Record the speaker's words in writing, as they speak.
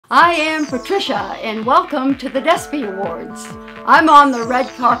I am Patricia, and welcome to the Despy Awards. I'm on the red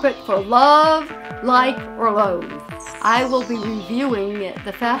carpet for Love, Like, or Loathe. I will be reviewing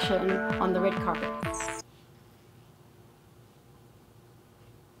the fashion on the red carpet.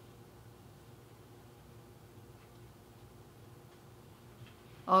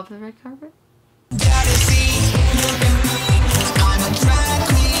 Of the red carpet?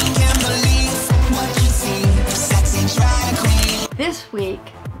 This week,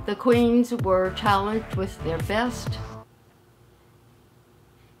 the queens were challenged with their best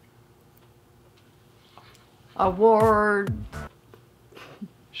award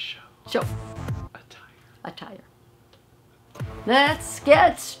show attire. Let's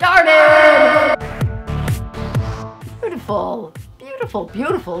get started! Beautiful, beautiful,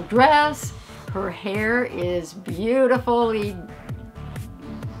 beautiful dress. Her hair is beautifully,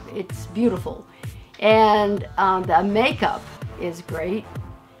 it's beautiful. And the makeup is great.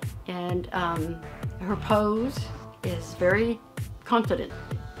 And her pose is very confident.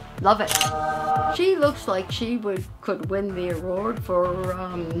 Love it. She looks like she could win the award for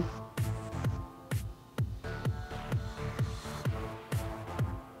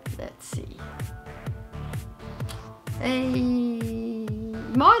let's see, a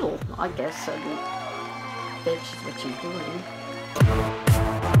model, I guess. That's what she's doing.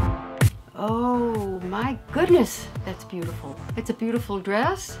 Oh my goodness, that's beautiful. It's a beautiful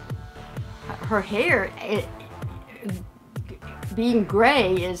dress. Her hair, being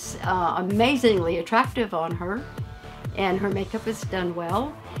gray, is amazingly attractive on her, and her makeup is done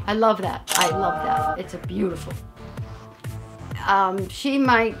well. I love that. I love that. It's a beautiful. She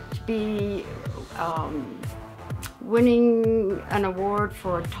might be winning an award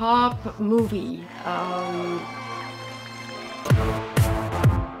for a top movie.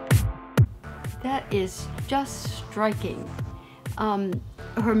 That is just striking.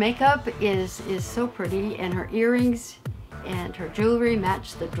 Her makeup is so pretty, and her earrings and her jewelry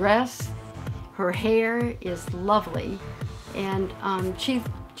match the dress. Her hair is lovely, and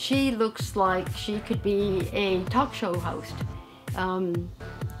she looks like she could be a talk show host.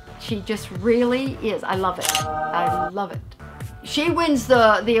 She just really is. I love it. I love it. She wins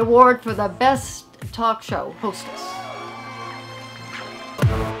the award for the best talk show hostess.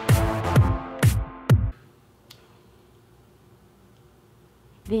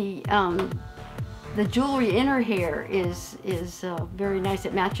 The jewelry in her hair is very nice.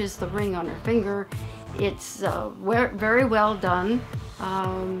 It matches the ring on her finger. It's very well done,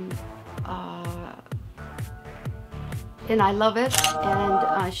 and I love it.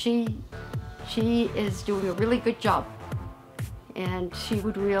 And she is doing a really good job, and she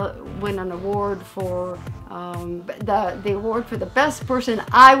would win an award for the award for the best person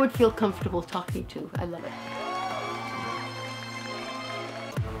I would feel comfortable talking to. I love it.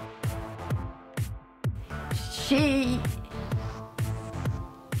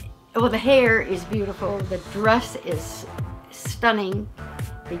 Well, the hair is beautiful, the dress is stunning,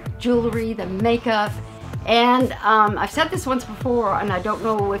 the jewelry, the makeup, and I've said this once before, and I don't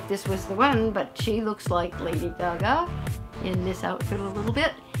know if this was the one, but she looks like Lady Gaga in this outfit a little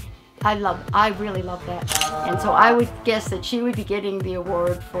bit. I really love that, and so I would guess that she would be getting the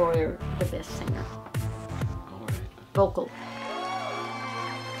award for the best singer. All right. Vocal.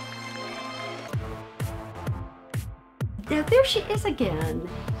 Now there she is again.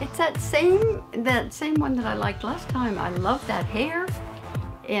 It's that same one that I liked last time. I love that hair,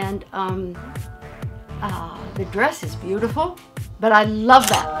 and the dress is beautiful. But I love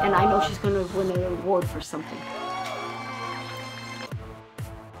that, and I know she's going to win an award for something.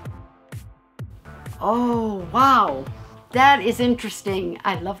 Oh wow, that is interesting.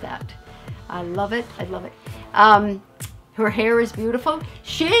 I love that. I love it. I love it. Her hair is beautiful.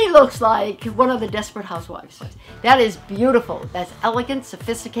 She looks like one of the Desperate Housewives. That is beautiful. That's elegant,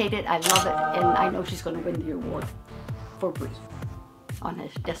 sophisticated. I love it. And I know she's going to win the award for Brie on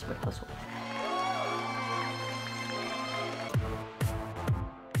his Desperate Housewives.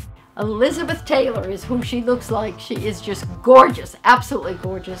 Elizabeth Taylor is who she looks like. She is just gorgeous, absolutely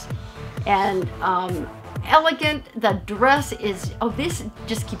gorgeous. And elegant. The dress is, oh, this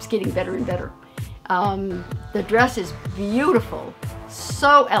just keeps getting better and better. The dress is beautiful,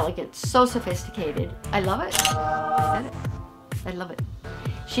 so elegant, so sophisticated. I love it. I said it. I love it.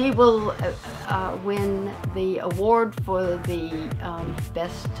 She will win the award for the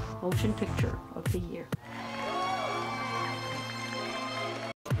best motion picture of the year.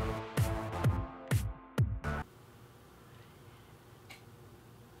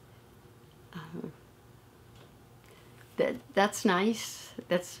 That's nice.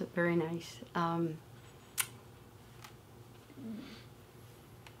 That's very nice.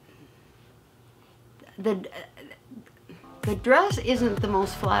 the dress isn't the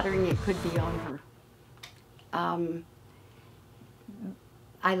most flattering it could be on her.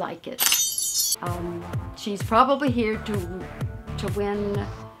 I like it. She's probably here to win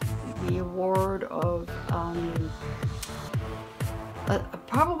the award of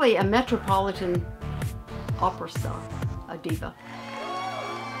probably a Metropolitan Opera star, a diva.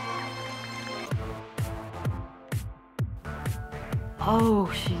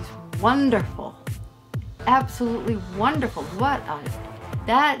 Oh, she's wonderful. Absolutely wonderful.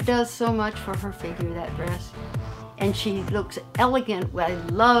 That does so much for her figure, that dress. And she looks elegant. I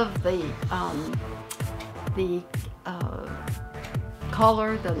love the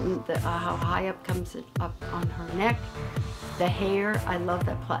collar, how high up comes it up on her neck. The hair, I love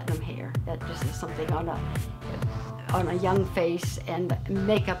that platinum hair. That just is something on a young face, and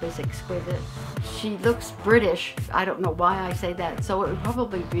makeup is exquisite. She looks British. I don't know why I say that. So it would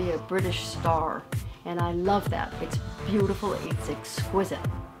probably be a British star. And I love that. It's beautiful, it's exquisite.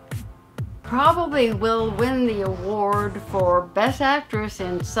 Probably will win the award for Best Actress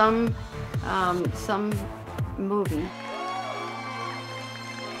in some movie.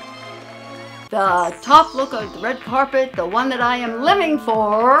 The top look of the red carpet, the one that I am living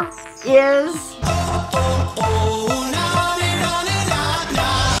for, is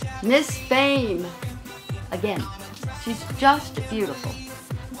Miss Fame. Again, she's just beautiful.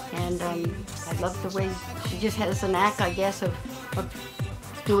 And I love the way she just has a knack, I guess, of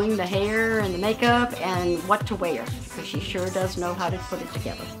doing the hair and the makeup and what to wear, because she sure does know how to put it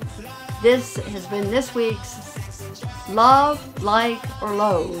together. This has been this week's Love, Like, or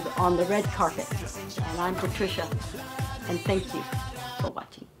Loathe on the red carpet. And I'm Patricia, and thank you for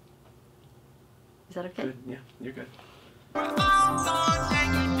watching. Is that okay? Good. Yeah, you're good.